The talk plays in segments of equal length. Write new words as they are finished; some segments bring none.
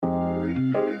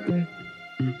Good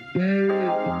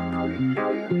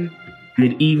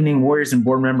evening, warriors and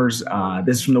board members.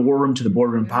 This is From the War Room to the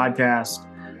Boardroom podcast,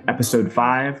 episode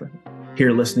 5.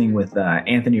 Here listening with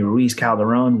Anthony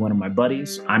Ruizcalderon, one of my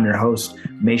buddies. I'm your host,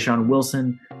 Mayshawn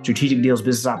Wilson, Strategic Deals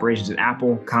Business Operations at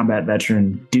Apple, combat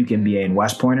veteran, Duke MBA, and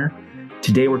West Pointer.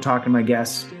 Today we're talking to my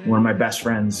guest, one of my best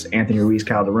friends, Anthony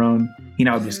Ruizcalderon. He and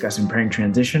I will be discussing preparing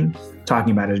transition,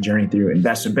 talking about his journey through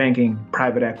investment banking,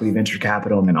 private equity, venture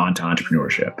capital, and then on to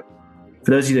entrepreneurship.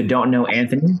 For those of you that don't know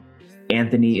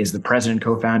Anthony is the president and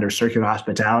co-founder of Circular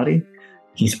Hospitality.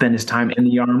 He spent his time in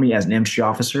the Army as an MC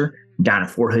officer down in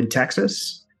Fort Hood,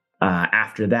 Texas.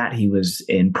 After that, he was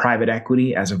in private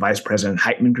equity as a vice president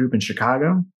at Heitman Group in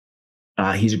Chicago.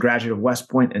 He's a graduate of West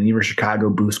Point and the University of Chicago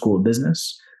Booth School of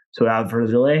Business. So without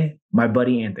further delay, my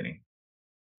buddy Anthony.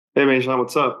 Hey, Mayshawn,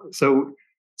 what's up? So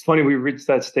it's funny, we've reached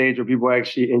that stage where people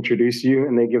actually introduce you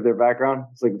and they give their background.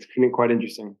 It's quite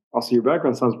interesting. Also, your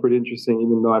background sounds pretty interesting,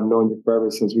 even though I've known you forever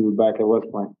since we were back at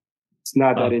West Point. It's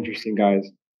not that interesting, guys.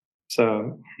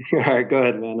 So, all right, go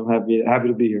ahead, man. I'm happy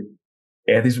to be here.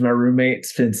 Anthony's my roommate.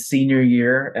 Spent senior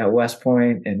year at West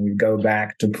Point, and we go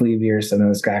back to plebe year. So I know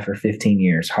this guy for 15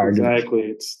 years. Exactly.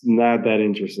 It's not that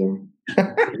interesting.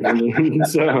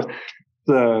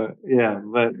 So yeah,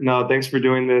 but no, thanks for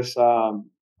doing this.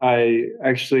 I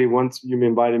actually, once you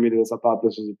invited me to this, I thought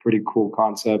this was a pretty cool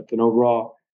concept, and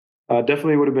overall,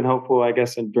 definitely would have been helpful, I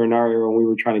guess, during our era when we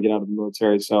were trying to get out of the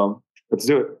military. So let's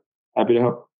do it. Happy to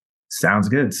help. Sounds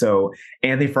good. So,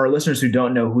 Anthony, for our listeners who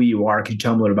don't know who you are, can you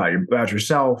tell them a little about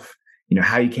yourself? You know,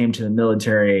 how you came to the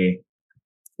military,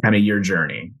 kind of your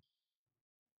journey.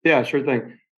 Yeah, sure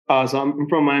thing. So I'm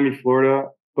from Miami, Florida,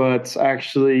 but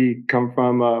actually come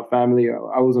from a family.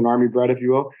 I was an Army bred, if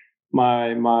you will.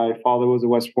 My father was a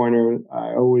West Pointer.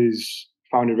 I always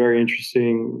found it very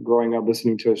interesting growing up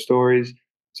listening to his stories.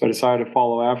 So I decided to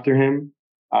follow after him.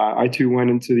 I too went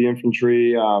into the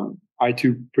infantry. I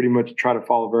too pretty much try to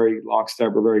follow very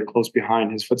lockstep or very close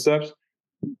behind his footsteps.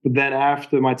 But then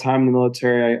after my time in the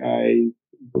military, I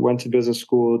went to business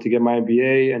school to get my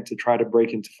MBA and to try to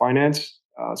break into finance,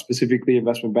 specifically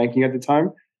investment banking at the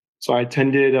time. So I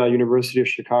attended University of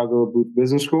Chicago Booth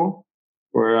Business School,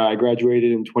 where I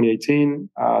graduated in 2018.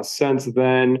 Since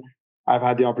then, I've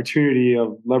had the opportunity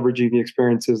of leveraging the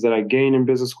experiences that I gained in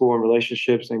business school and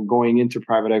relationships and going into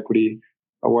private equity,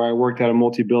 where I worked at a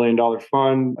multi-billion-dollar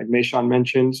fund, like Mayshawn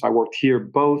mentioned. So I worked here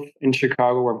both in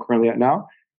Chicago, where I'm currently at now,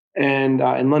 and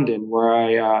in London, where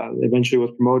I eventually was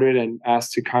promoted and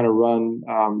asked to kind of run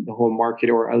the whole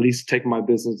market, or at least take my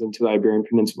business into the Iberian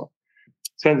Peninsula.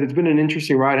 So it's been an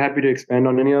interesting ride. Happy to expand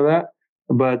on any of that.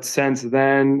 But since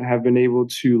then, have been able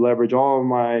to leverage all of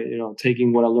my,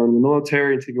 taking what I learned in the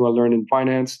military, taking what I learned in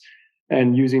finance,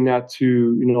 and using that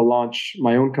to, launch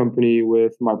my own company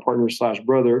with my partner /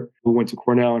 brother, who went to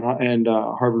Cornell and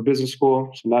Harvard Business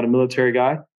School. So not a military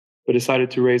guy, but decided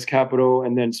to raise capital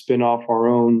and then spin off our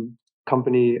own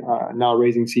company, now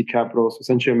raising seed capital. So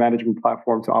essentially a management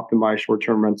platform to optimize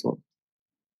short-term rental.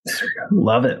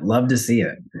 Love it. Love to see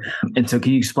it. And so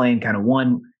can you explain kind of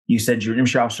one, you said you're an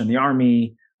infantry officer in the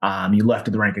Army. You left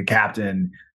with the rank of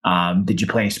captain. Did you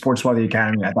play any sports while the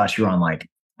academy? I thought you were on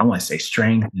I want to say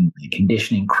strength and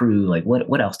conditioning crew.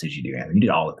 What else did you do, Anthony? You did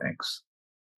all the things.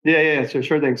 Yeah. So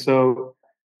sure thing. So,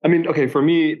 okay, for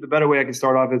me, the better way I can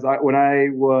start off is when I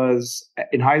was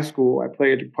in high school, I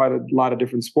played quite a lot of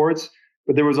different sports,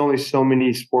 but there was only so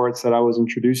many sports that I was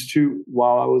introduced to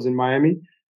while I was in Miami.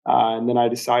 And then I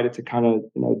decided to kind of,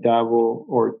 dabble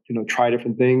or, try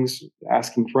different things,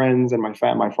 asking friends and my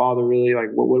father really,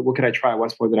 what could I try at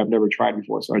West Point that I've never tried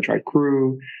before? So I tried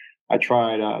crew, I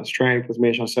tried strength, as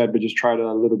Mayshawn said, but just tried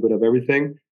a little bit of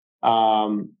everything.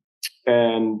 And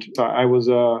so I was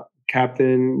a captain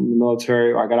in the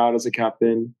military. I got out as a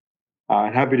captain.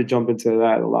 And happy to jump into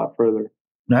that a lot further.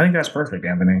 No, I think that's perfect,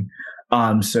 Anthony.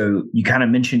 So you kind of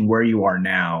mentioned where you are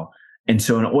now. And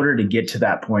so in order to get to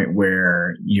that point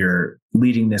where you're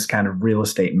leading this kind of real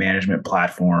estate management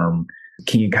platform,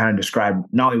 can you kind of describe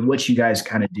not only what you guys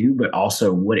kind of do, but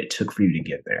also what it took for you to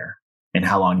get there and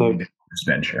how long you've been in this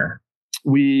venture?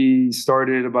 We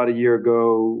started about a year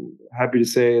ago. Happy to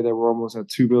say that we're almost at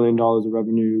 $2 billion of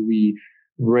revenue. We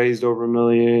raised over $1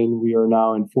 million. We are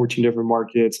now in 14 different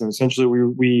markets. And essentially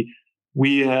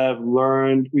we have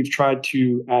learned, we've tried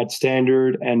to add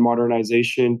standard and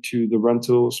modernization to the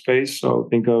rental space. So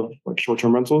think of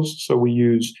short-term rentals. So we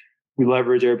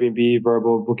leverage Airbnb,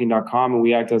 Vrbo, Booking.com, and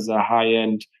we act as a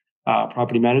high-end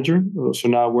property manager. So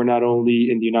now we're not only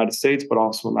in the United States, but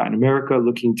also in Latin America,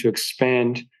 looking to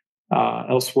expand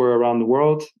elsewhere around the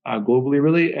world, globally,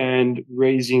 really, and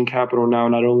raising capital now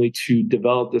not only to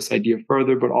develop this idea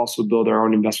further, but also build our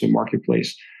own investment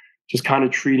marketplace. Just kind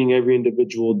of treating every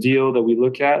individual deal that we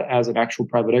look at as an actual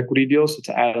private equity deal. So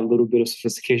to add a little bit of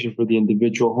sophistication for the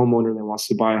individual homeowner that wants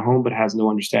to buy a home but has no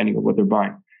understanding of what they're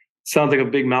buying. Sounds like a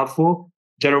big mouthful.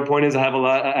 General point is I have a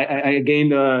lot. I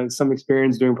gained some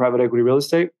experience doing private equity real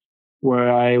estate,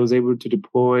 where I was able to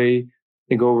deploy, I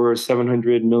think, over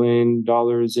 $700 million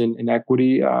in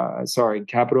equity,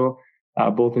 capital,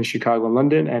 both in Chicago and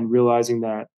London, and realizing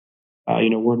that,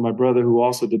 with my brother who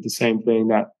also did the same thing,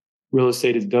 that real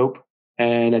estate is dope.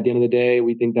 And at the end of the day,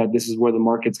 we think that this is where the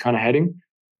market's kind of heading.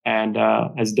 And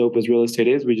as dope as real estate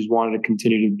is, we just wanted to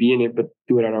continue to be in it, but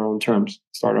do it at our own terms,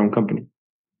 start our own company.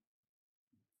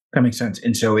 That makes sense.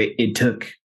 And so it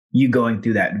took you going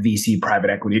through that VC private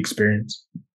equity experience,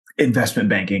 investment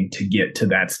banking, to get to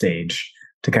that stage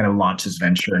to kind of launch this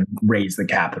venture and raise the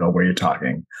capital where you're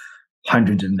talking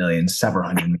hundreds of millions, several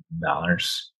 $100 million.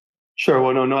 Sure.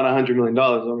 Well, no, not $100 million.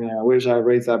 I mean, I wish I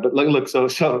raised that, but look, so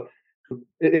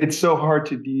it's so hard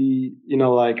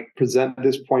to present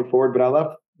this point forward, but I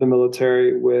left the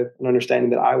military with an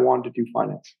understanding that I wanted to do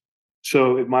finance.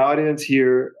 So if my audience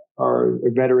here are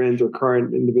veterans or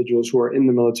current individuals who are in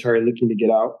the military looking to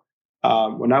get out,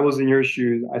 when I was in your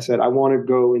shoes, I said, I want to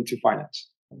go into finance.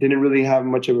 Didn't really have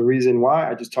much of a reason why.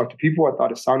 I just talked to people. I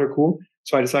thought it sounded cool.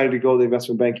 So I decided to go the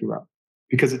investment banking route,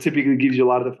 because it typically gives you a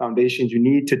lot of the foundations you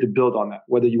need to build on that,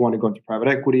 whether you want to go into private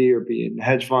equity or be in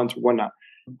hedge funds or whatnot.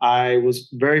 I was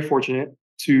very fortunate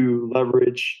to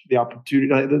leverage the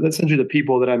opportunity, essentially the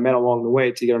people that I met along the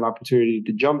way, to get an opportunity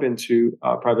to jump into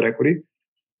private equity.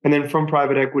 And then from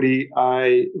private equity,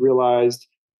 I realized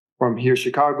from here,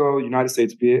 Chicago, United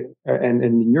States, and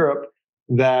in Europe,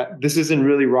 that this isn't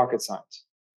really rocket science.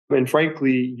 And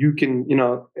frankly, you can,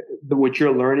 what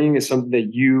you're learning is something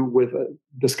that you, with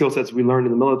the skill sets we learned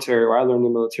in the military, or I learned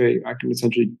in the military, I can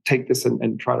essentially take this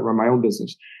and try to run my own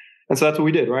business. And so that's what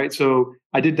we did, right? So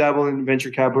I did dabble in venture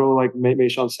capital, like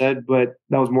Mayshawn said, but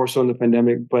that was more so in the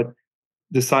pandemic, but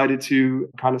decided to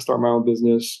kind of start my own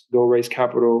business, go raise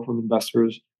capital from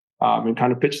investors, and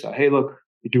kind of pitch that. Hey, look,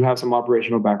 we do have some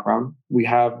operational background. We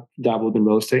have dabbled in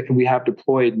real estate, and we have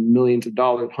deployed millions of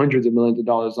dollars, hundreds of millions of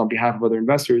dollars on behalf of other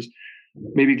investors.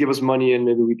 Maybe give us money and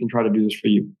maybe we can try to do this for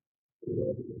you.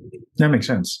 That makes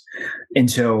sense. And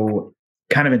so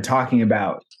kind of in talking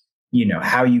about,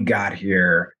 how you got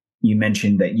here, you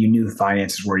mentioned that you knew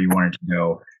finance is where you wanted to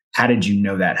go. How did you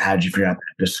know that? How did you figure out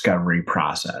that discovery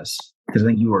process? Because I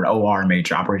think you were an OR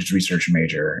major, operations research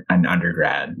major, an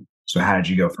undergrad. So how did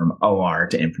you go from OR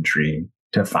to infantry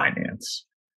to finance?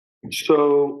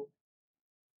 So,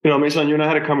 Mason, you and I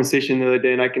had a conversation the other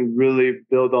day, and I can really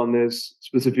build on this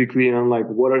specifically on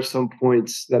what are some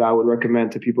points that I would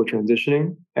recommend to people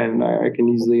transitioning. And I can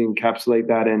easily encapsulate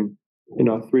that in,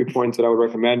 3 points that I would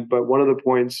recommend. But one of the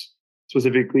points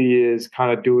specifically is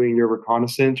kind of doing your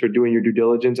reconnaissance or doing your due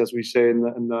diligence, as we say in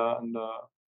the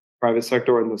private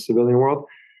sector or in the civilian world.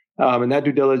 And that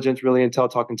due diligence really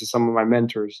entailed talking to some of my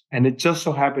mentors. And it just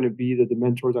so happened to be that the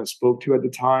mentors I spoke to at the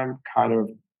time kind of,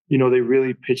 they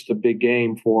really pitched a big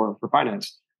game for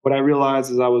finance. What I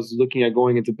realized as I was looking at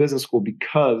going into business school,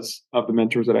 because of the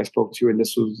mentors that I spoke to, and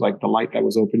this was like the light that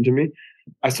was open to me,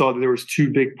 I saw that there was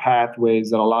 2 big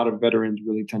pathways that a lot of veterans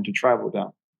really tend to travel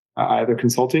down, either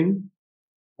consulting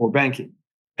or banking.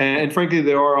 And frankly,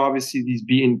 there are obviously these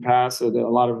beaten paths that a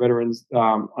lot of veterans,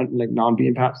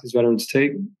 non-beaten paths, these veterans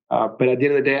take. But at the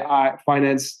end of the day,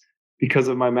 finance, because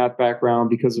of my math background,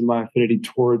 because of my affinity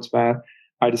towards math,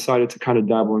 I decided to kind of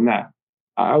dabble in that.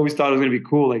 I always thought it was going to be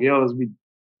cool, it was be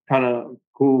kind of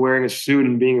cool wearing a suit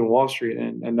and being in Wall Street.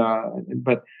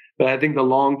 But I think the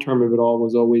long term of it all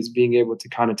was always being able to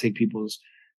kind of take people's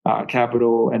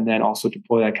capital and then also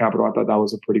deploy that capital. I thought that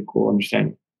was a pretty cool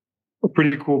understanding. A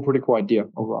pretty cool idea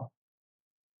overall.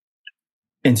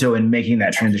 And so in making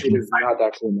that transition, not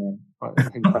that cool, man.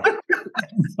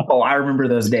 Oh, I remember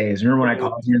those days. Remember when I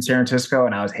called you in San Francisco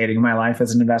and I was hating my life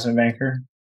as an investment banker?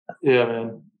 Yeah,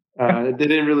 man. I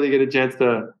didn't really get a chance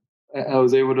to. I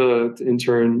was able to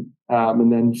intern,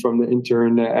 and then from the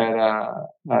intern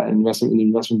at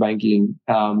investment banking,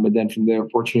 but then from there,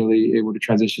 fortunately, able to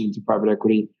transition into private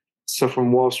equity. So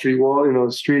from Wall Street,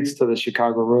 streets to the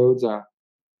Chicago roads.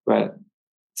 But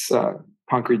it's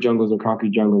concrete jungles,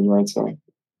 right? So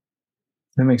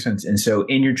that makes sense. And so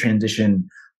in your transition,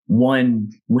 when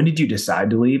did you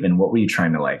decide to leave, and what were you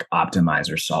trying to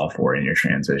optimize or solve for in your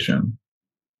transition?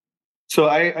 So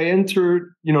I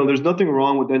entered, there's nothing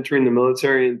wrong with entering the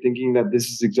military and thinking that this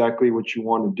is exactly what you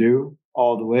want to do.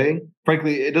 all the way.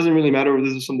 Frankly, it doesn't really matter if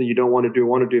this is something you don't want to do or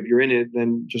want to do. If you're in it,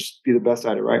 then just be the best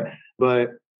at it, right? But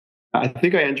I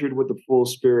think I entered with the full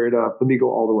spirit of let me go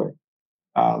all the way.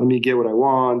 Let me get what I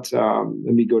want.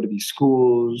 Let me go to these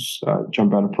schools,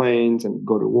 jump out of planes and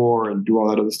go to war and do all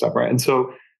that other stuff, right? And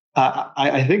so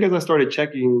I think as I started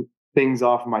checking things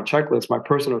off my checklist, my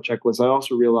personal checklist, I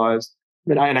also realized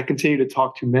that I continue to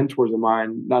talk to mentors of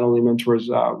mine, not only mentors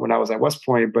when I was at West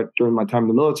Point, but during my time in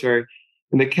the military.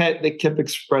 And they kept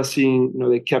expressing,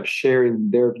 they kept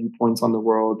sharing their viewpoints on the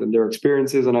world and their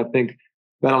experiences. And I think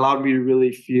that allowed me to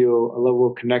really feel a level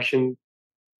of connection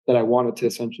that I wanted to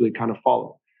essentially kind of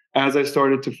follow. As I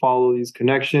started to follow these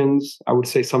connections, I would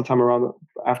say sometime around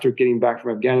after getting back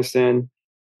from Afghanistan,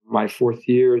 my third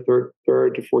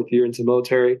to fourth year into the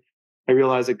military, I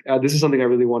realized this is something I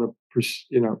really want to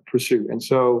pursue. And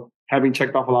so having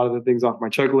checked off a lot of the things off my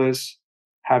checklist,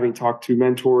 having talked to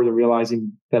mentors and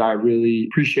realizing that I really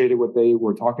appreciated what they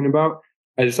were talking about,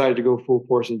 I decided to go full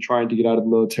force in trying to get out of the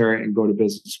military and go to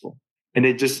business school. And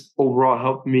it just overall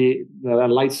helped me. That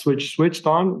light switched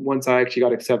on once I actually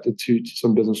got accepted to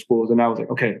some business schools. And I was like,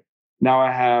 okay, now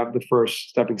I have the first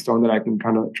stepping stone that I can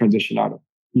kind of transition out of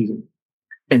using.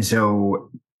 And so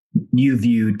you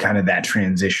viewed kind of that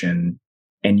transition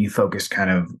and you focused kind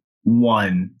of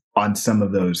on some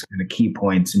of those kind of key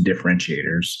points and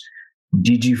differentiators.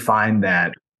 Did you find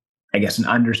that, I guess, in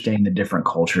understanding the different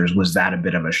cultures, was that a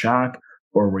bit of a shock?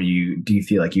 Or do you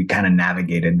feel like you kind of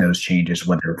navigated those changes,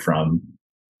 whether from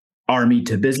Army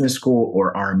to business school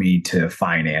or Army to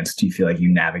finance? Do you feel like you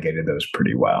navigated those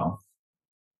pretty well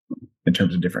in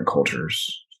terms of different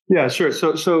cultures? Yeah, sure.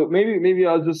 So maybe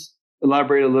I'll just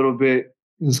elaborate a little bit,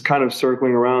 just kind of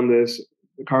circling around the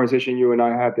conversation you and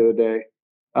I had the other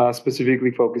day,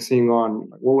 specifically focusing on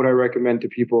what would I recommend to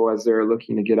people as they're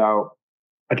looking to get out.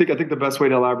 I think the best way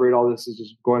to elaborate all this is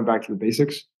just going back to the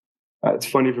basics. It's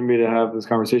funny for me to have this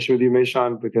conversation with you,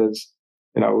 Mayshawn, because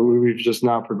we've just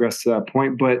now progressed to that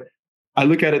point. But I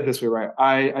look at it this way, right?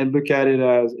 I look at it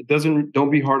as don't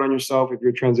be hard on yourself if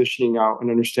you're transitioning out and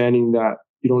understanding that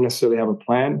you don't necessarily have a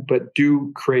plan, but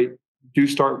do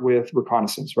start with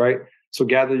reconnaissance, right? So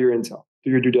gather your intel,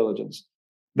 do your due diligence.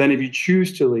 Then if you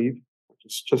choose to leave,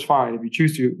 just fine. If you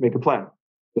choose to, make a plan,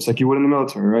 just like you would in the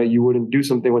military, right? You wouldn't do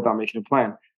something without making a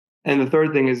plan. And the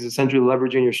third thing is essentially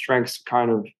leveraging your strengths to kind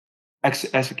of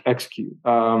execute.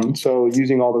 So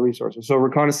using all the resources. So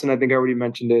reconnaissance, I think I already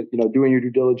mentioned it, doing your due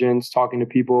diligence, talking to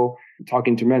people,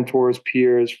 talking to mentors,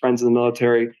 peers, friends in the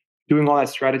military, doing all that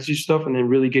strategy stuff, and then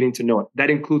really getting to know it.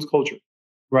 That includes culture,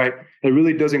 right? It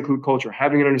really does include culture,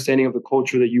 having an understanding of the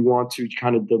culture that you want to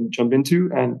kind of jump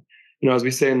into. And, as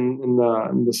we say in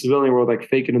the civilian world, like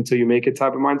fake it until you make it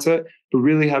type of mindset, but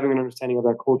really having an understanding of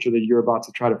that culture that you're about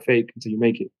to try to fake until you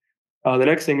make it. The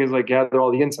next thing is gather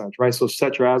all the insights, right? So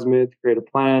set your azimuth, create a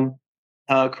plan,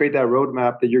 create that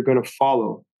roadmap that you're going to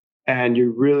follow and you're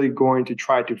really going to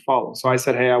try to follow. So I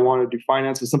said, hey, I want to do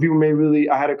finance. And some people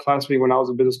I had a classmate when I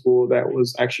was in business school that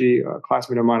was actually a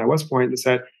classmate of mine at West Point that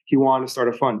said he wanted to start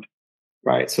a fund,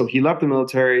 right? So he left the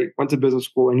military, went to business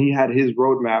school, and he had his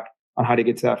roadmap on how to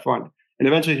get to that fund. And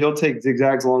eventually he'll take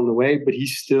zigzags along the way, but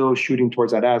he's still shooting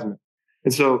towards that azimuth.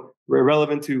 And so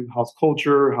relevant to how's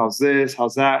culture, how's this,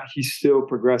 how's that, he's still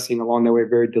progressing along that way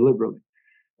very deliberately.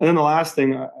 And then the last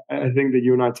thing I think that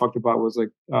you and I talked about was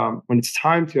when it's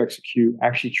time to execute,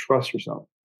 actually trust yourself.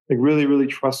 Really, really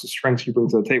trust the strengths you bring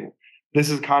to the table. This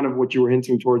is kind of what you were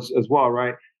hinting towards as well,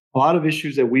 right? A lot of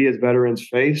issues that we as veterans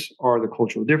face are the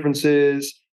cultural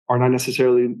differences, are not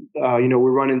necessarily, we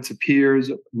run into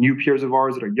new peers of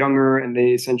ours that are younger, and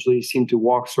they essentially seem to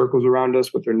walk circles around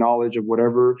us with their knowledge of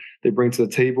whatever they bring to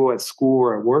the table at school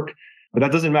or at work. But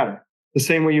that doesn't matter. The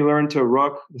same way you learn to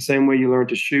ruck, the same way you learn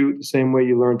to shoot, the same way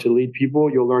you learn to lead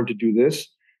people, you'll learn to do this.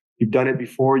 You've done it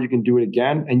before, you can do it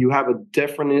again, and you have a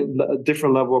different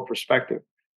level of perspective.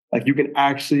 You can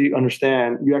actually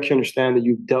understand that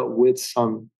you've dealt with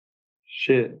some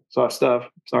stuff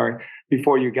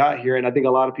before you got here. And I think a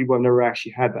lot of people have never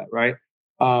actually had that, right?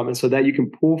 And so that you can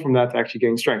pull from that to actually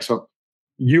gain strength. So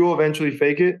you'll eventually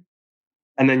fake it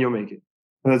and then you'll make it.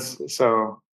 That's it.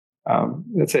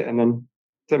 And then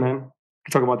that's it, man. I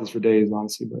could talk about this for days,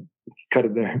 honestly, but cut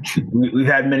it there. We've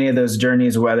had many of those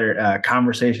journeys, whether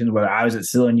conversations, whether I was at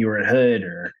SIL and you were at Hood,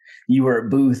 or you were at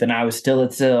Booth and I was still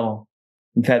at SIL.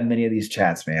 We've had many of these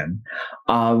chats, man.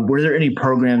 Were there any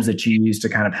programs that you used to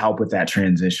kind of help with that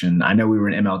transition? I know we were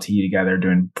in MLT together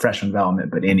doing professional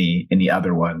development, but any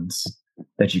other ones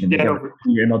that you can think of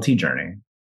your MLT journey?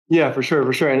 Yeah, for sure.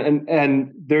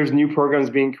 And there's new programs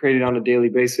being created on a daily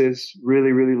basis.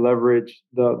 Really, really leverage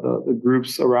the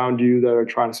groups around you that are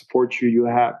trying to support you. You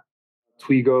have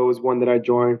Twigo was one that I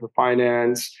joined for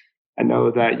finance. I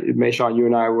know that Mayshawn, you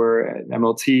and I were at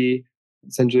MLT.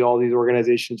 Essentially, all these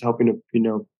organizations helping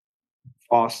to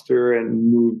foster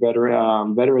and move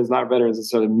veterans, not veterans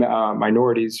necessarily,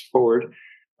 minorities forward.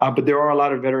 But there are a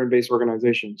lot of veteran-based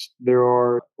organizations. There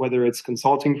are, whether it's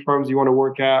consulting firms you want to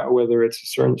work at, whether it's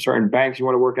certain banks you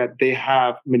want to work at, they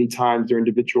have many times their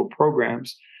individual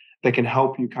programs that can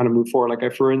help you kind of move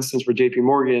forward. For instance, for JP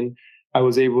Morgan, I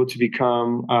was able to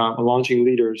become a launching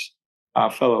leaders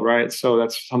fellow, right? So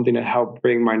that's something to help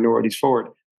bring minorities forward.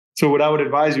 So what I would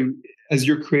advise you as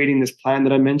you're creating this plan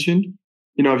that I mentioned,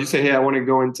 if you say, hey, I want to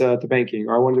go into banking,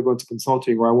 or I want to go into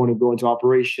consulting, or I want to go into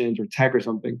operations or tech or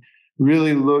something,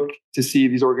 really look to see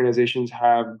if these organizations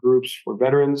have groups for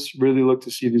veterans, really look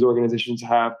to see if these organizations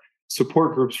have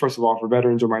support groups, first of all, for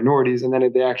veterans or minorities. And then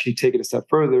if they actually take it a step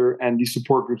further and these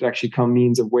support groups actually come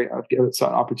means of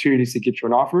opportunities to get you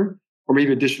an offer or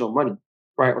maybe additional money,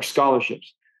 right? Or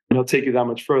scholarships, and it'll take you that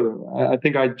much further. I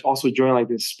think I also joined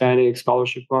the Hispanic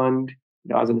Scholarship Fund,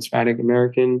 as an Hispanic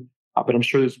American, but I'm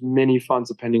sure there's many funds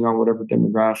depending on whatever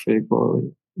demographic or,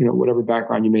 whatever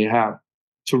background you may have.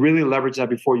 So really leverage that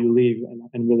before you leave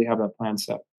and really have that plan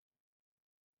set.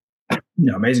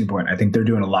 No, amazing point. I think they're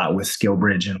doing a lot with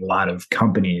SkillBridge and a lot of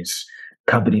companies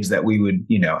that we would,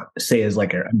 say is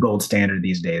like a gold standard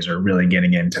these days are really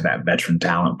getting into that veteran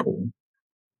talent pool.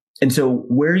 And so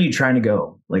where are you trying to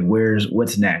go?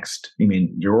 What's next? I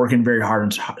mean, you're working very hard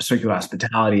on circular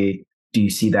hospitality. Do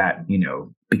you see that,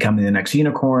 becoming the next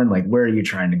unicorn? Where are you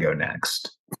trying to go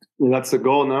next? That's the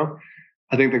goal now.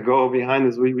 I think the goal behind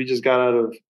this, we just got out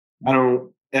of, I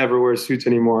don't ever wear suits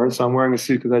anymore. So I'm wearing a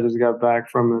suit because I just got back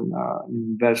from an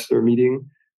investor meeting.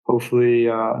 Hopefully,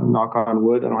 knock on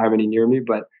wood, I don't have any near me,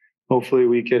 but hopefully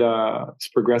we could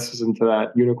progress us into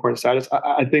that unicorn status.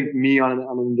 I think me on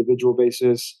an individual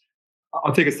basis,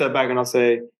 I'll take a step back and I'll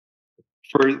say,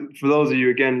 for those of you,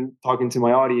 again, talking to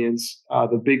my audience,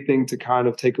 the big thing to kind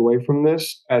of take away from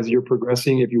this as you're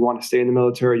progressing, if you want to stay in the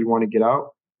military, you want to get out,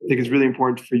 I think it's really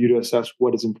important for you to assess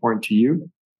what is important to you.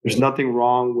 There's nothing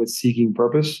wrong with seeking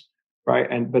purpose, right?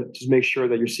 But just make sure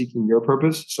that you're seeking your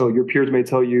purpose. So your peers may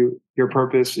tell you your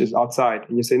purpose is outside,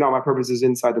 and you say, no, my purpose is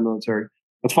inside the military.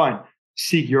 That's fine.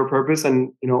 Seek your purpose.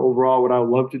 And, overall, what I would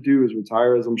love to do is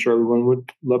retire, as I'm sure everyone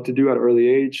would love to do at an early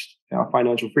age,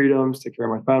 financial freedoms, take care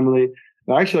of my family.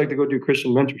 But I actually like to go do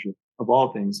Christian mentorship of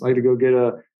all things. I like to go get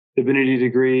a divinity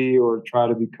degree or try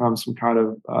to become some kind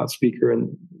of speaker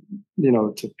and,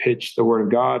 to pitch the word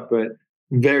of God, but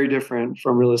very different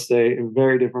from real estate and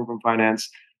very different from finance.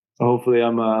 So hopefully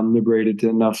I'm liberated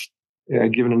to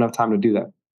given enough time to do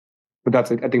that. But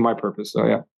that's, I think, my purpose. So,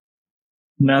 yeah.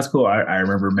 That's cool. I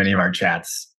remember many of our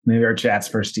chats,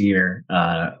 first year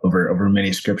over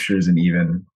many scriptures, and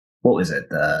even, what was it?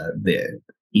 The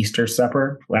Easter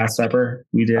supper, Last Supper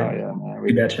we did. Oh, yeah, man.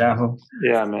 We did chapel.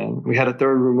 Yeah, man. We had a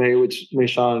third roommate, which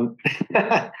Mayshawn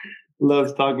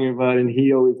loves talking about, and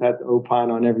he always had to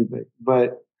opine on everything.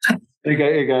 But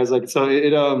hey guys, so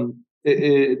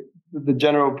the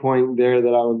general point there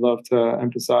that I would love to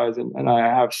emphasize, and I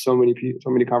have so many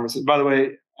conversations. By the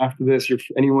way, after this,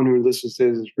 anyone who listens to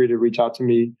this is free to reach out to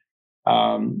me.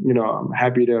 I'm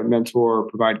happy to mentor or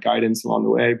provide guidance along the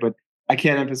way, but I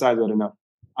can't emphasize that enough.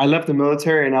 I left the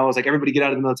military and I was like, everybody get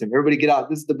out of the military. Everybody get out.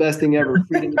 This is the best thing ever.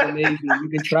 Freedom is amazing. You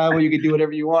can travel. You can do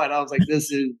whatever you want. I was like,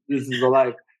 this is the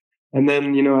life. And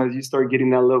then, as you start getting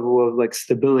that level of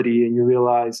stability and you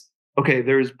realize, okay,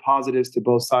 there's positives to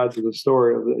both sides of the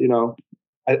story.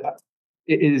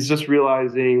 It is just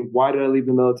realizing, why did I leave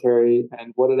the military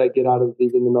and what did I get out of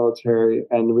leaving the military,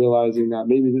 and realizing that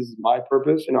maybe this is my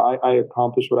purpose. I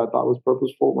accomplished what I thought was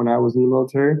purposeful when I was in the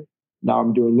military. Now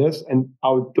I'm doing this, and I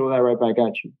would throw that right back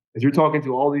at you. As you're talking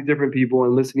to all these different people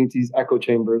and listening to these echo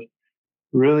chambers,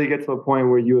 really get to a point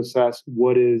where you assess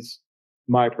what is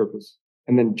my purpose,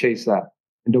 and then chase that,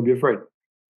 and don't be afraid.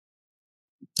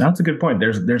 That's a good point.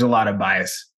 There's a lot of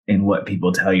bias in what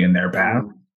people tell you in their path.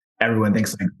 Everyone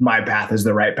thinks my path is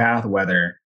the right path,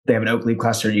 whether they have an oak leaf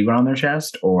cluster eagle on their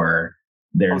chest or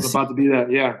they're. I was about to be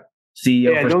that, yeah.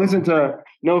 CEO. Yeah, don't listen to.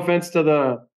 No offense to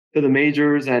the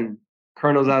majors and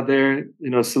colonels out there,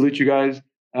 salute you guys.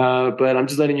 But I'm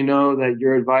just letting you know that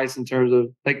your advice in terms of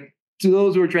to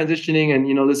those who are transitioning and,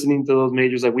 listening to those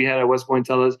majors we had at West Point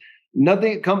tell us,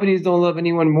 companies don't love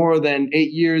anyone more than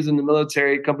 8 years in the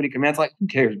military company commands. Who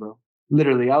cares, bro?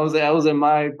 Literally. I was in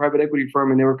my private equity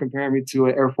firm and they were comparing me to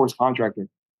an Air Force contractor.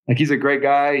 He's a great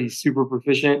guy. He's super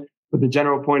proficient. But the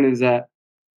general point is that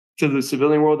to the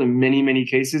civilian world, in many, many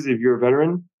cases, if you're a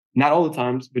veteran, not all the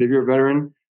times, but if you're a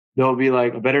veteran, they'll be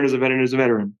like, a veteran is a veteran is a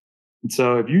veteran. And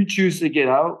so if you choose to get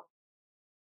out,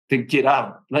 then get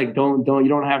out. You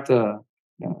don't have to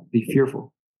be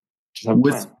fearful. Just have a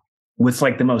What's plan. what's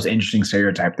like the most interesting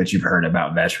stereotype that you've heard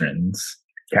about veterans?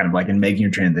 Kind of like in making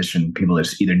your transition, people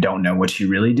just either don't know what you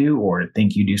really do or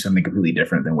think you do something completely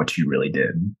different than what you really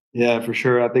did. Yeah, for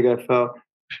sure. I think I felt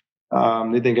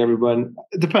they think everyone.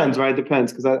 It depends, right? It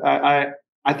depends because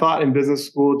I thought in business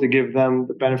school to give them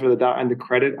the benefit of the doubt and the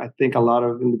credit. I think a lot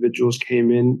of individuals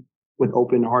came in with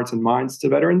open hearts and minds to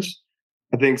veterans.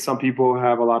 I think some people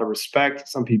have a lot of respect.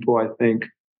 Some people, I think,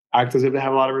 act as if they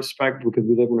have a lot of respect because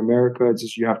we live in America. It's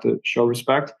just you have to show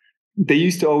respect. They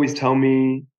used to always tell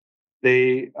me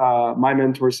my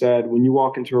mentor said, when you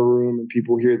walk into a room and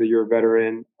people hear that you're a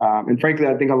veteran, and frankly,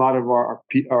 I think a lot of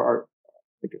our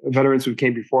veterans who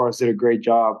came before us did a great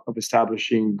job of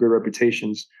establishing good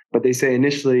reputations. But they say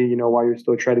initially, while you're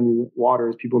still treading these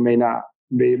waters, people may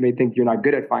think you're not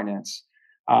good at finance.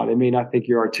 They may not think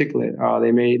you're articulate.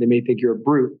 They may think you're a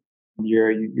brute.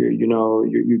 You're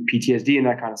PTSD and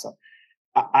that kind of stuff.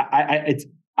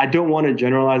 I don't want to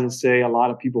generalize and say a lot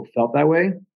of people felt that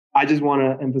way. I just want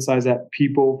to emphasize that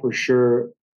people for sure,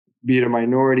 be it a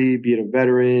minority, be it a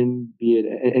veteran, be it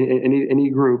any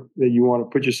group that you want to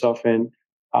put yourself in,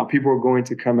 people are going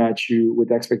to come at you with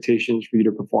expectations for you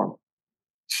to perform.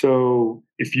 So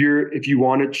if you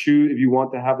want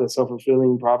to have that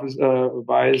self-fulfilling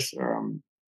bias,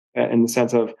 in the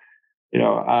sense of,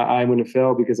 I'm going to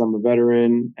fail because I'm a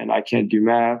veteran and I can't do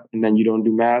math, and then you don't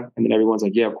do math, and then everyone's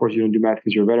like, yeah, of course you don't do math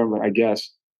because you're a veteran. But I guess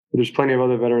but there's plenty of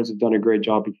other veterans who've done a great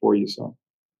job before you. So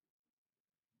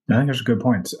I think those are good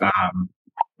points.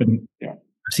 yeah. I've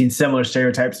seen similar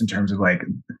stereotypes in terms of like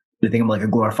they think I'm like a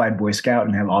glorified Boy Scout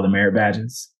and have all the merit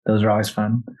badges. Those are always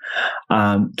fun.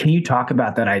 Can you talk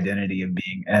about that identity of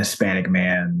being a Hispanic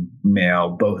male,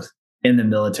 both in the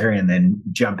military and then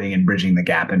jumping and bridging the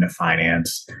gap into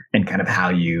finance, and kind of how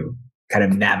you kind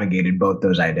of navigated both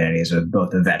those identities of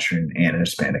both a veteran and a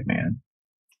Hispanic man?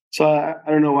 So I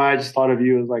don't know why I just thought of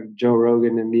you as like Joe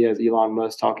Rogan and me as Elon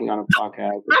Musk talking on a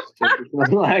podcast.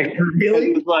 Like,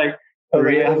 really? It's like,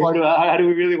 really? How do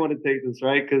we really want to take this,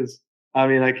 right? Because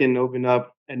I can open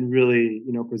up and really,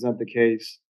 present the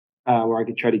case where I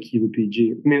could try to keep it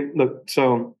PG. Look,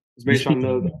 so as Mayshawn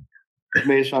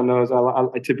knows,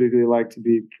 I typically like to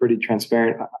be pretty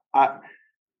transparent.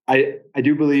 I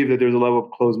do believe that there's a level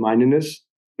of closed-mindedness.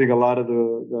 I think a lot of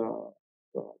the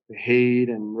hate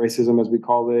and racism, as we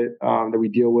call it, that we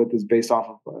deal with is based off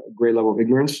of a great level of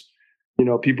ignorance.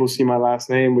 People see my last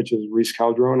name, which is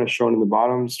Ruizcalderon, as shown in the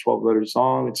bottom. It's 12-letter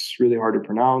song. It's really hard to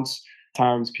pronounce.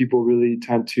 Times people really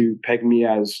tend to peg me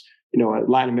as,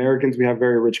 Latin Americans. We have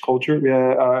very rich culture.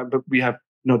 But we have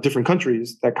different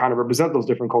countries that kind of represent those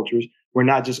different cultures. We're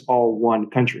not just all one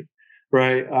country,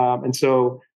 right? And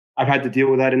so I've had to deal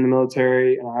with that in the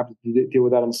military, and I have to deal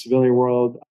with that in the civilian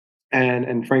world.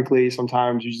 And frankly,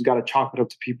 sometimes you just got to chalk it up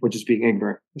to people just being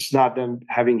ignorant. It's not them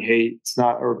having hate. It's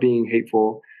not or being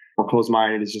hateful or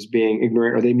closed-minded. It's just being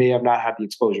ignorant, or they may have not had the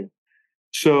exposure.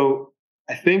 So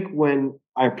I think when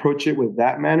I approach it with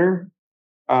that manner,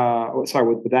 with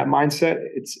that mindset,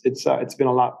 it's been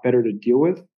a lot better to deal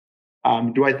with.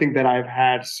 Do I think that I've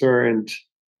had certain,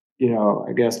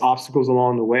 obstacles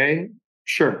along the way?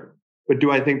 Sure. But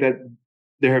do I think that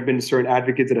there have been certain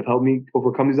advocates that have helped me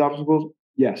overcome these obstacles?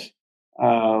 Yes.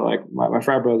 Like my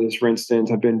frat brothers, for instance,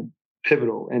 have been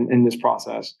pivotal in this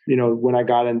process. When I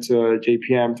got into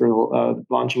JPM through the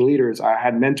launching leaders, I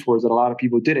had mentors that a lot of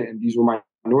people didn't, and these were my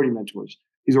minority mentors.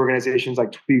 These organizations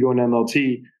like Twigo and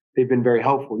MLT, they've been very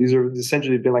helpful. These are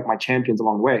essentially been like my champions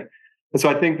along the way. And so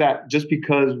I think that just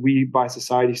because we, by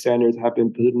society standards, have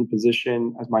been put in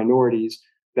position as minorities,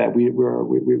 that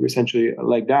we're essentially a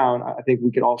leg down, I think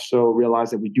we could also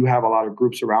realize that we do have a lot of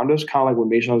groups around us, kind of like what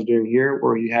Mayshawn is doing here,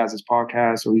 where he has his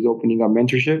podcast or he's opening up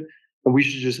mentorship. And we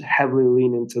should just heavily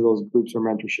lean into those groups or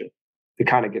mentorship to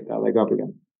kind of get that leg up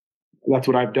again. That's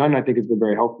what I've done. I think it's been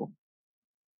very helpful.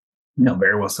 No,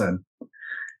 very well said.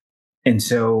 And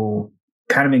so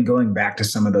kind of in going back to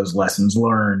some of those lessons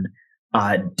learned,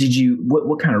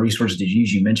 what kind of resources did you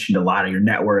use? You mentioned a lot of your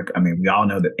network. We all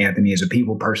know that Anthony is a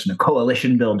people person, a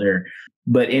coalition builder,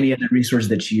 but any other resources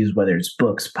that you use, whether it's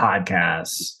books,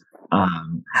 podcasts,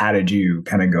 how did you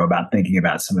kind of go about thinking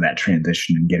about some of that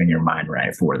transition and getting your mind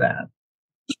right for that?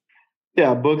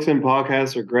 Yeah, books and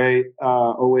podcasts are great.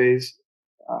 Always.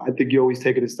 I think you always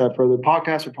take it a step further.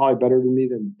 Podcasts are probably better to me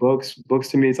than books. Books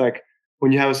to me, it's like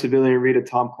when you have a civilian read a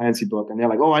Tom Clancy book and they're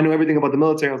like, oh, I know everything about the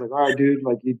military. I was like, all right, dude,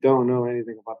 like you don't know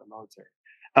anything about the military.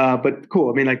 But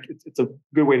cool. It's a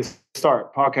good way to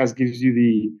start. Podcast gives you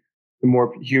the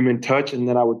more human touch. And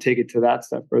then I would take it to that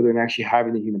step further and actually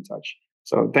having the human touch.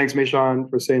 So thanks, Mayshawn,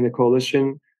 for saying the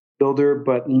coalition builder.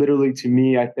 But literally to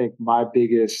me, I think my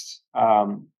biggest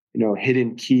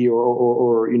hidden key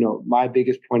or my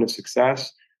biggest point of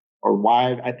success, or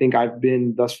why I think I've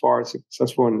been thus far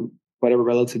successful in whatever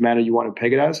relative manner you want to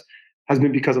peg it as, has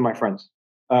been because of my friends,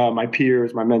 my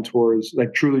peers, my mentors,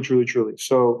 like truly, truly, truly.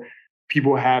 So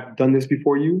people have done this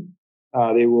before you.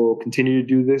 They will continue to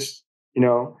do this,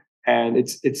 and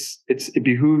it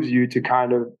behooves you to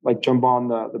kind of like jump on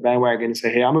the bandwagon and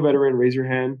say, hey, I'm a veteran, raise your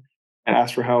hand and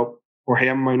ask for help. Or, hey,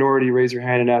 I'm a minority, raise your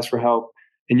hand and ask for help.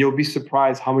 And you'll be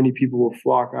surprised how many people will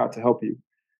flock out to help you.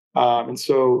 And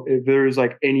so if there's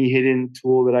like any hidden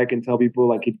tool that I can tell people,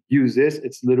 like, if you use this,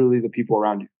 it's literally the people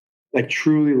around you. Like,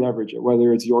 truly leverage it,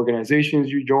 whether it's the organizations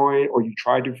you join or you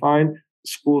try to find, the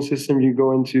school system you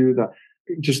go into,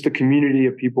 just the community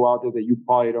of people out there that you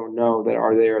probably don't know that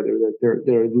are there,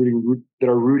 that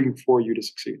are rooting for you to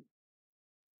succeed.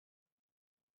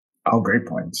 All great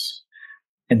points.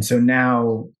 And so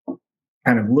now,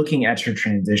 kind of looking at your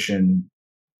transition,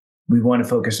 we want to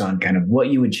focus on kind of what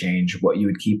you would change, what you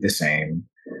would keep the same.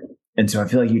 And so I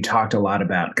feel like you talked a lot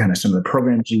about kind of some of the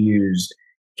programs you used.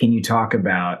 Can you talk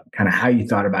about kind of how you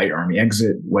thought about your Army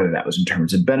exit, whether that was in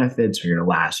terms of benefits or your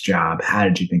last job? How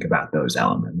did you think about those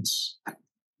elements?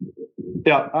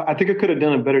 Yeah, I think I could have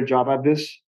done a better job at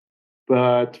this,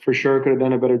 but for sure I could have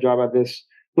done a better job at this.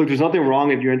 Look, there's nothing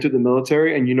wrong if you enter the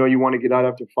military and you want to get out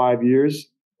after 5 years,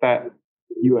 that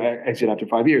you exit after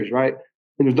 5 years, right?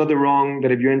 And there's nothing wrong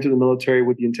that if you enter the military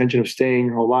with the intention of staying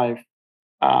your whole life,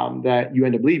 that you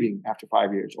end up leaving after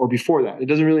 5 years or before that. It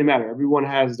doesn't really matter. Everyone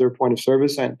has their point of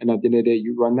service, and at the end of the day,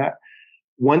 you run that.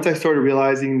 Once I started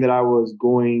realizing that I was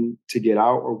going to get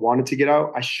out or wanted to get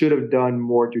out, I should have done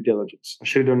more due diligence. I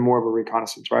should have done more of a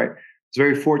reconnaissance, right? It's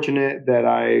very fortunate that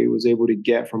I was able to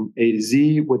get from A to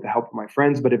Z with the help of my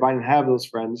friends. But if I didn't have those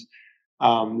friends,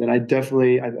 then I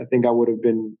think I would have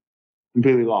been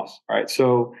completely lost, right?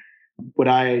 So what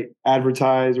I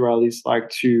advertise, or at least like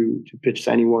to pitch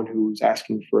to anyone who's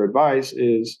asking for advice,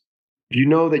 is if you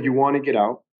know that you want to get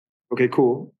out, okay,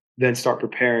 cool, then start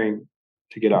preparing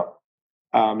to get out.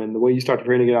 And the way you start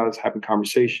preparing to get out is having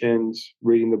conversations,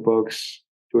 reading the books,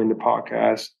 doing the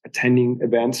podcast, attending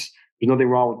events. There's nothing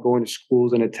wrong with going to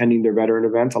schools and attending their veteran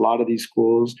events. A lot of these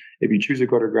schools, if you choose to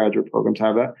go to graduate programs,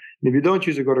 have that. And if you don't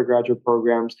choose to go to graduate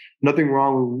programs, nothing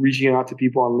wrong with reaching out to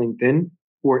people on LinkedIn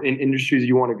or in industries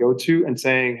you want to go to and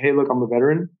saying, hey, look, I'm a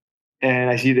veteran,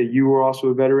 and I see that you are also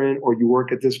a veteran, or you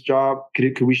work at this job.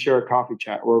 Could we share a coffee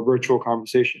chat or a virtual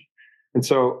conversation? And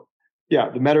so, yeah,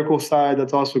 the medical side,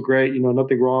 that's also great.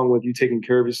 Nothing wrong with you taking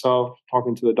care of yourself,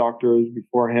 talking to the doctors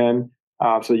beforehand,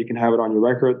 so you can have it on your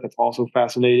record. That's also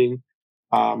fascinating.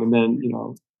 And then,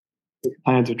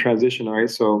 plans of transition, right?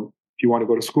 So if you want to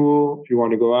go to school, if you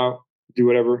want to go out, do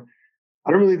whatever.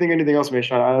 I don't really think anything else,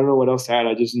 Mayshawn. I don't know what else to add.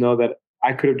 I just know that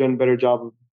I could have done a better job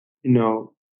of,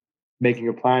 making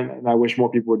a plan. And I wish more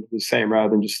people would do the same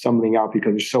rather than just stumbling out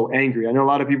because they're so angry. I know a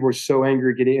lot of people are so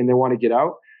angry getting and they want to get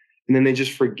out, and then they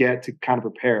just forget to kind of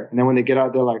prepare. And then when they get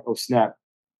out, they're like, oh, snap,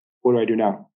 what do I do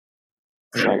now?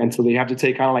 And so they have to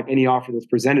take kind of like any offer that's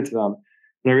presented to them.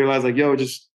 And I realized, like,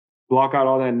 just block out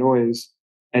all that noise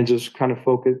and just kind of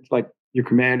focus. Like, your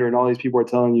commander and all these people are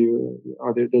telling you,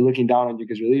 or they're looking down on you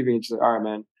because you're leaving. It's just like, all right,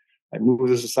 man, like, move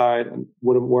this aside, and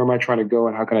where am I trying to go,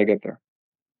 and how can I get there?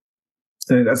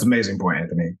 So that's an amazing point,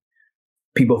 Anthony.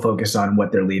 People focus on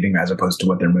what they're leaving as opposed to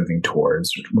what they're moving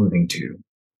towards, moving to.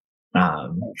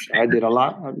 I did a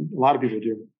lot of people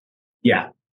do. Yeah,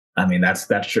 I mean that's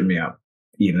tripped me up,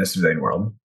 even in the civilian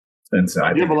world. And so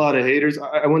I have a lot of haters.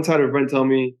 I once had a friend tell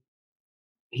me.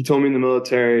 He told me in the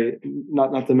military,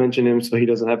 not to mention him, so he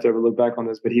doesn't have to ever look back on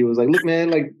this. But he was like, "Look, man,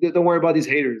 like, don't worry about these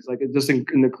haters. Like, just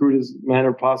in the crudest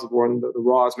manner possible, or in the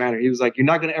rawest manner." He was like, "You're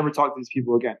not going to ever talk to these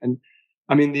people again." And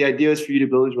I mean, the idea is for you to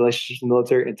build these relationships in the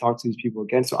military and talk to these people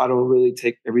again. So I don't really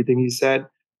take everything he said,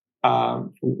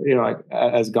 like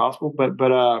as gospel. But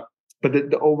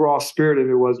the overall spirit of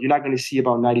it was, you're not going to see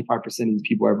about 95% of these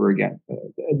people ever again.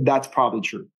 That's probably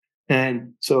true.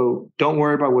 And so don't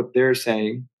worry about what they're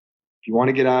saying. If you want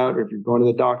to get out, or if you're going to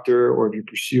the doctor, or if you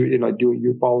pursue,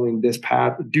 you're following this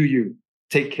path, do you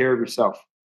take care of yourself,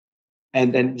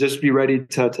 and just be ready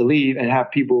to leave, and have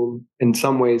people in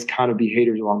some ways kind of be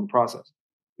haters along the process.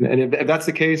 And if that's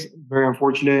the case, very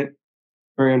unfortunate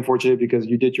because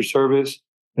you did your service.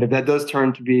 But if that does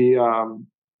turn to be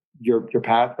your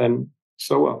path, then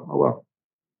so well. Oh well.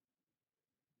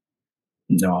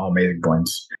 No, all amazing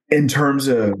points. In terms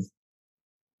of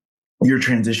your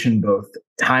transition, both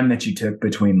time that you took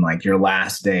between like your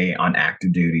last day on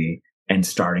active duty and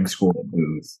starting school at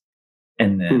Booth,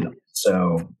 and then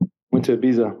went to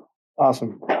Ibiza.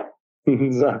 Awesome.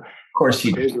 Of course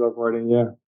you did. Yeah.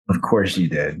 Of course you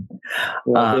did.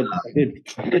 Yeah, I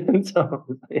did. So,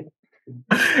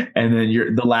 And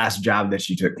then the last job that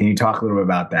you took, can you talk a little bit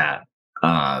about that?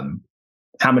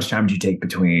 How much time did you take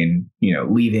between,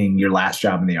 leaving your last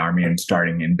job in the Army and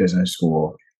starting in business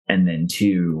school? And then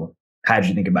two, how did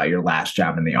you think about your last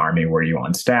job in the Army? Were you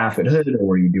on staff at Hood or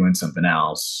were you doing something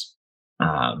else?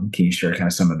 Can you share kind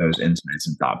of some of those insights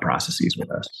and thought processes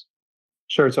with us?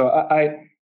 Sure. So I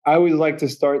always like to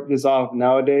start this off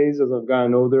nowadays as I've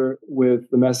gotten older with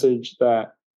the message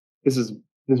that this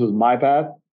was my path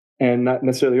and not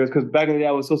necessarily yours. Because back in the day,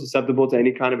 I was so susceptible to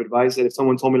any kind of advice that if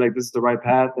someone told me like this is the right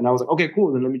path, and I was like, okay,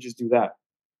 cool, then let me just do that.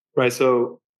 Right.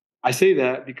 So I say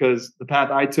that because the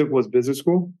path I took was business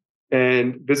school.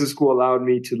 And business school allowed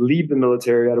me to leave the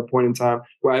military at a point in time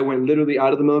where I went literally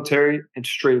out of the military and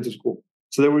straight into school.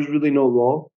 So there was really no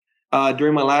lull.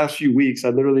 During my last few weeks, I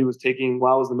literally was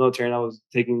while I was in the military and I was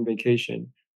taking vacation.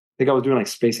 I think I was doing like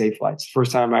Space A flights.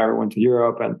 First time I ever went to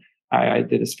Europe, and I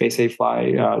did a Space A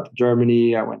flight to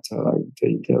Germany. I went to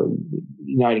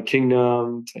United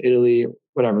Kingdom, to Italy,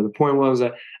 whatever. The point was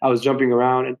that I was jumping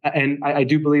around, and I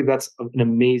do believe that's an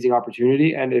amazing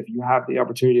opportunity. And if you have the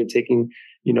opportunity of taking,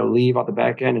 leave out the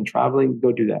back end and traveling,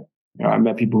 go do that. I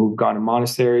met people who've gone to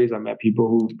monasteries. I met people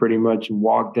who pretty much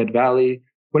walked Dead Valley.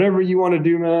 Whatever you want to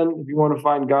do, man. If you want to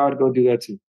find God, go do that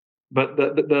too. But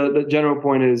the general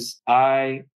point is,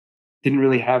 I didn't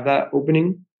really have that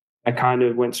opening. I kind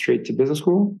of went straight to business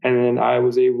school, and then I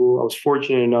was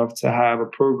fortunate enough to have a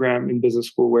program in business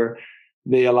school where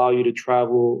they allow you to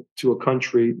travel to a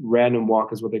country, random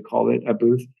walk is what they call it at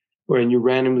Booth, where you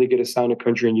randomly get assigned a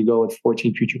country and you go with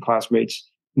 14 future classmates.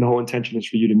 And the whole intention is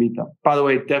for you to meet them. By the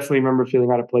way, definitely remember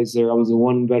feeling out of place there. I was the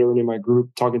one veteran in my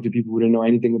group talking to people who didn't know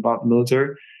anything about the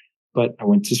military. But I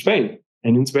went to Spain.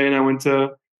 And in Spain, I went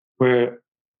to where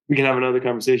we can have another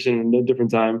conversation at a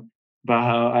different time about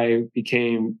how I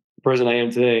became the person I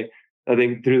am today, I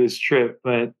think, through this trip.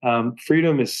 But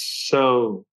freedom is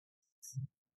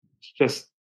just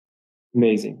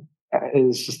amazing.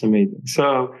 It's just amazing.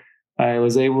 So I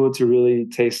was able to really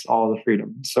taste all the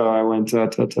freedom. So I went to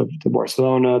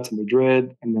Barcelona, to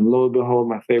Madrid, and then lo and behold,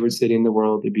 my favorite city in the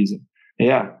world, Ibiza.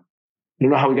 Yeah, I don't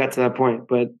know how we got to that point,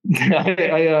 but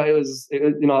it was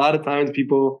a lot of times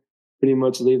people pretty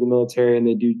much leave the military and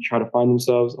they do try to find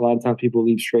themselves. A lot of times people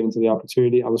leave straight into the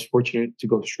opportunity. I was fortunate to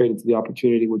go straight into the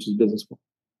opportunity, which is business school.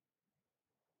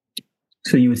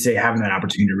 So you would say having that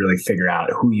opportunity to really figure out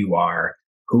who you are,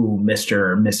 who Mr.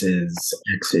 or Mrs.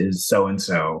 X is,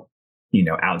 so-and-so,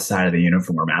 outside of the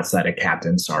uniform, outside of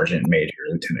captain, sergeant, major,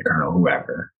 lieutenant colonel,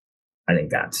 whoever. I think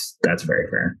that's very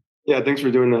fair. Yeah, thanks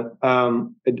for doing that.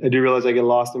 I do realize I get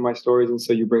lost in my stories, and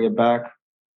so you bring it back.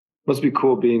 Must be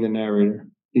cool being the narrator.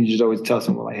 You just always tell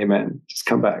someone like, "Hey, man, just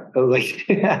come back." I was like,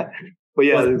 "Yeah," but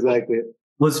yeah, that's exactly it.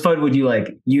 What's fun would you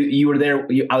like? You were there.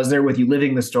 I was there with you,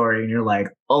 living the story, and you're like,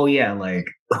 "Oh yeah, like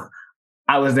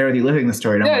I was there with you, living the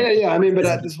story." And yeah. I mean, but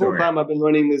at this whole time, I've been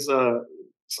running this.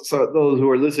 So those who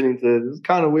are listening to this, it's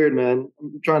kind of weird, man.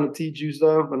 I'm trying to teach you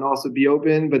stuff and also be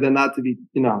open, but then not to be,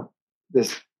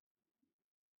 this.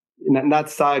 Not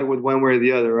side with one way or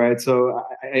the other, right? So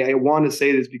I want to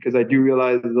say this because I do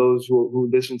realize those who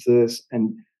listen to this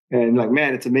and like,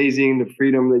 man, it's amazing the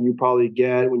freedom that you probably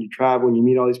get when you travel, when you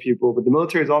meet all these people. But the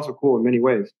military is also cool in many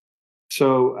ways.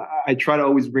 So I try to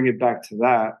always bring it back to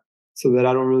that, so that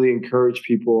I don't really encourage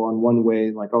people on one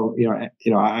way, like, oh,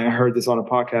 I heard this on a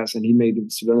podcast and he made the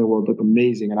civilian world look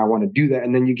amazing, and I want to do that.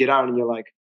 And then you get out and you're like,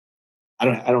 I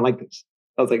don't like this.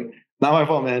 I was like, not my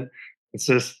fault, man. It's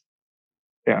just.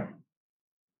 Yeah.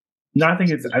 No, I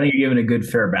think you're given a good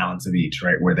fair balance of each,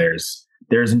 right? Where there's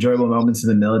enjoyable moments in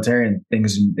the military and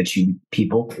things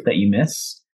people that you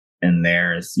miss. And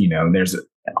there's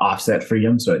offset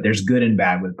freedom. So there's good and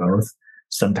bad with both.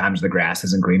 Sometimes the grass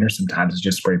isn't greener. Sometimes it's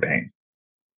just spray paint.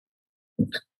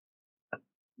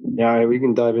 Yeah, we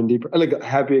can dive in deeper. Look,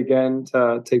 happy again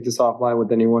to take this offline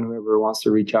with anyone who ever wants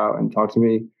to reach out and talk to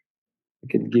me.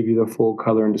 I can give you the full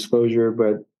color and disclosure,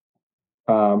 but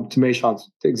to Meishan's,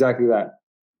 exactly that.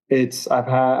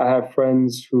 I have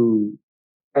friends who,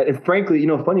 and frankly,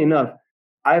 funny enough,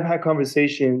 I've had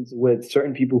conversations with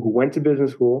certain people who went to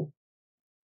business school,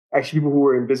 actually people who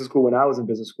were in business school when I was in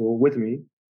business school with me,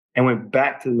 and went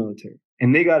back to the military,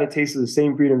 and they got a taste of the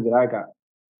same freedom that I got,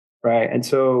 right? And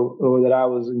so, or that I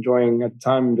was enjoying at the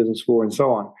time in business school, and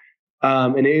so on.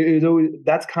 And it was always,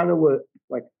 that's kind of what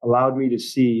like allowed me to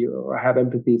see or have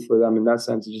empathy for them in that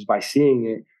sense, just by seeing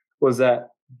it, was that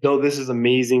though this is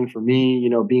amazing for me,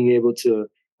 being able to,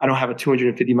 I don't have a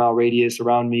 250-mile radius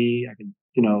around me. I can,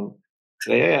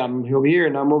 say, hey, I'm over here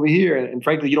and I'm over here. And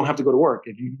frankly, you don't have to go to work.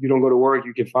 If you don't go to work,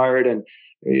 you get fired. And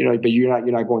but you're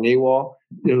not going AWOL.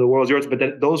 The world's yours. But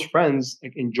then those friends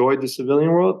like enjoyed the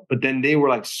civilian world, but then they were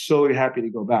like so happy to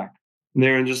go back. And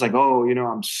they're just like, oh,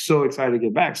 I'm so excited to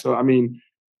get back. So I mean,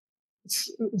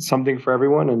 it's something for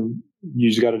everyone, and you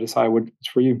just got to decide what's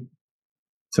for you.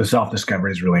 So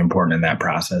self-discovery is really important in that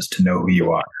process to know who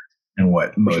you are and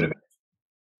what motivates.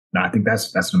 No, I think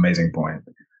that's an amazing point.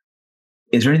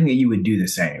 Is there anything that you would do the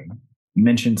same? You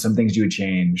mentioned some things you would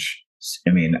change.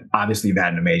 I mean, obviously you've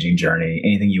had an amazing journey.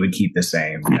 Anything you would keep the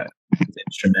same that's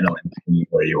instrumental in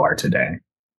where you are today?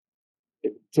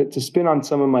 To spin on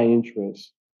some of my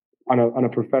interests on a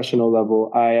professional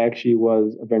level, I actually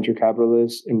was a venture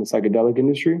capitalist in the psychedelic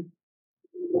industry.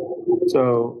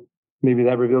 So maybe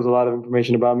that reveals a lot of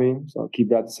information about me. So I'll keep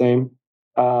that the same.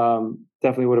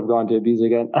 Definitely would have gone to Ibiza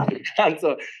again.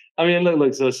 So, I mean,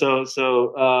 look.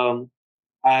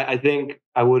 I think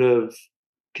I would have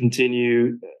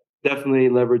continued. Definitely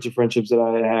leverage the friendships that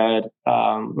I had,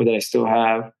 or that I still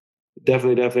have.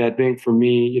 Definitely. I think for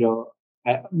me,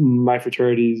 my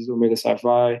fraternities, Omega Psi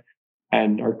Phi,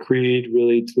 and our creed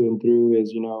really through and through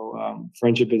is,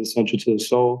 friendship is essential to the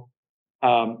soul.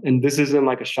 And this isn't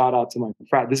like a shout out to my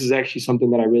frat. This is actually something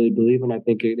that I really believe in. I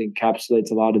think it encapsulates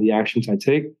a lot of the actions I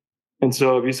take. And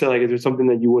so if you say like, is there something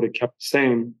that you would have kept the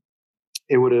same?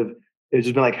 It's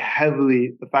just been like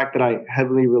the fact that I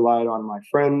heavily relied on my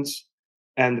friends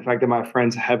and the fact that my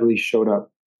friends heavily showed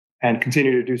up and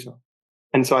continue to do so.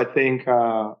 And so I think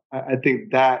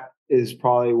that is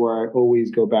probably where I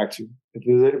always go back to.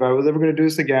 If I was ever going to do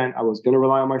this again, I was going to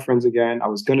rely on my friends again. I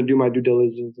was going to do my due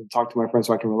diligence and talk to my friends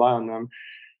so I can rely on them.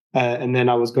 And then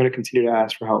I was going to continue to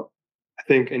ask for help. I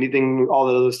think all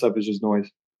that other stuff is just noise.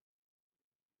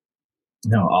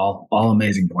 No, all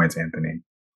amazing points, Anthony.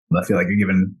 I feel like you're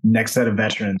giving next set of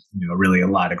veterans, really a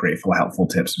lot of grateful, helpful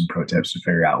tips and pro tips to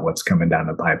figure out what's coming down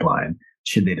the pipeline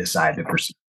should they decide to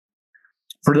pursue.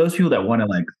 For those people that want to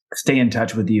like stay in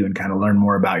touch with you and kind of learn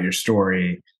more about your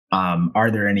story,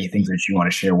 are there any things that you want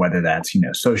to share, whether that's,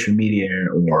 social media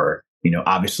or,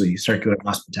 obviously circular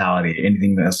hospitality,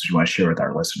 anything else you want to share with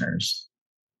our listeners?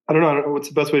 I don't know what's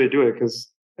the best way to do it,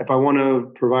 because if I want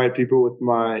to provide people with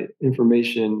my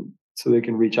information so they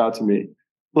can reach out to me,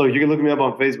 look, you can look me up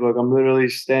on Facebook. I'm literally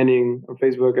standing on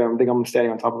Facebook. I think I'm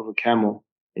standing on top of a camel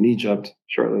in Egypt,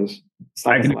 shirtless. It's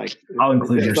not I'll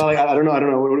include it's not like, I don't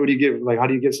know. What do you give? Like, how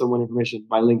do you give someone information?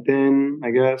 My LinkedIn,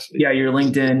 I guess. Yeah, your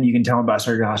LinkedIn. You can tell them about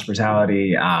Circular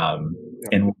Hospitality.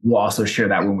 And we'll also share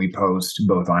that when we post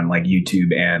both on like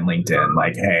YouTube and LinkedIn.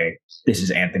 Like, hey, this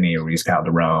is Anthony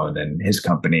Ruizcalderon and his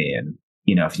company. And,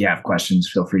 if you have questions,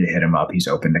 feel free to hit him up. He's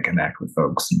open to connect with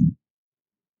folks. And,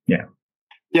 yeah.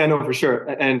 Yeah, no, for sure.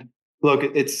 And look,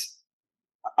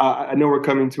 I know we're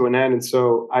coming to an end. And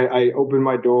so I open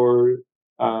my door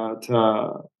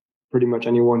to pretty much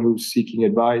anyone who's seeking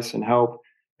advice and help.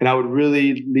 And I would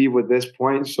really leave with this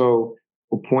point. So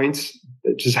for points,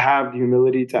 just have the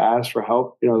humility to ask for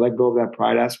help, let go of that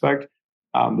pride aspect.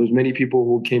 There's many people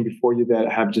who came before you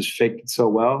that have just faked it so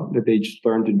well that they just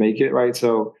learned to make it, right?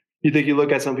 So you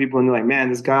look at some people and you're like, man,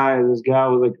 this gal was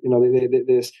like,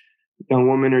 this young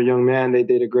woman or young man, they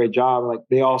did a great job. Like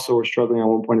they also were struggling at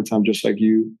one point in time, just like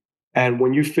you. And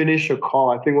when you finish a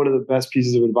call, I think one of the best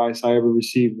pieces of advice I ever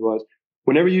received was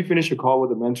whenever you finish a call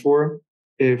with a mentor,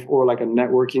 or like a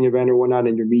networking event or whatnot,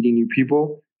 and you're meeting new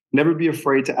people, never be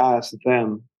afraid to ask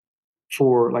them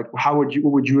for like, what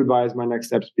would you advise my next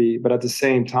steps be? But at the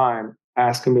same time,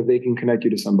 ask them if they can connect you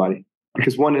to somebody.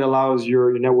 Because one, it allows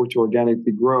your network to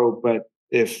organically grow. But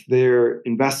if they're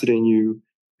invested in you,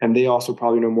 and they also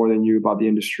probably know more than you about the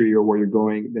industry or where you're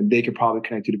going, then they could probably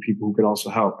connect you to people who could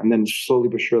also help. And then slowly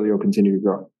but surely, you'll continue to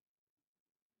grow.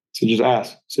 So just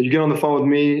ask. So you get on the phone with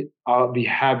me, I'll be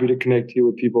happy to connect you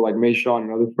with people like Mayshawn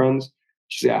and other friends.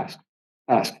 Just ask.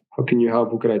 Ask. How can you help?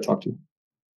 Who could I talk to?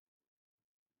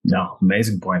 No,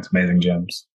 amazing points, amazing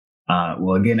gems.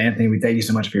 Well, again, Anthony, we thank you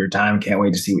so much for your time. Can't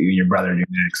wait to see what you and your brother do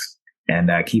next.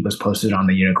 And keep us posted on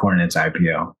the Unicorn and its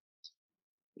IPO.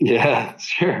 Yeah,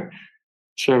 sure.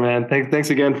 Sure, man. Thanks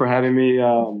again for having me.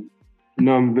 I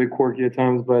know I'm a bit quirky at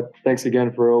times, but thanks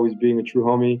again for always being a true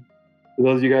homie. For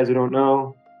those of you guys who don't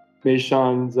know,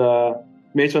 Mayshawn's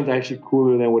actually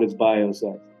cooler than what his bio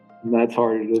says. And that's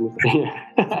hard.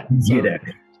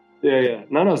 Yeah.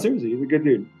 No, seriously, he's a good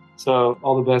dude. So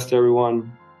all the best to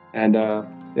everyone. And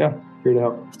here to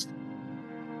help.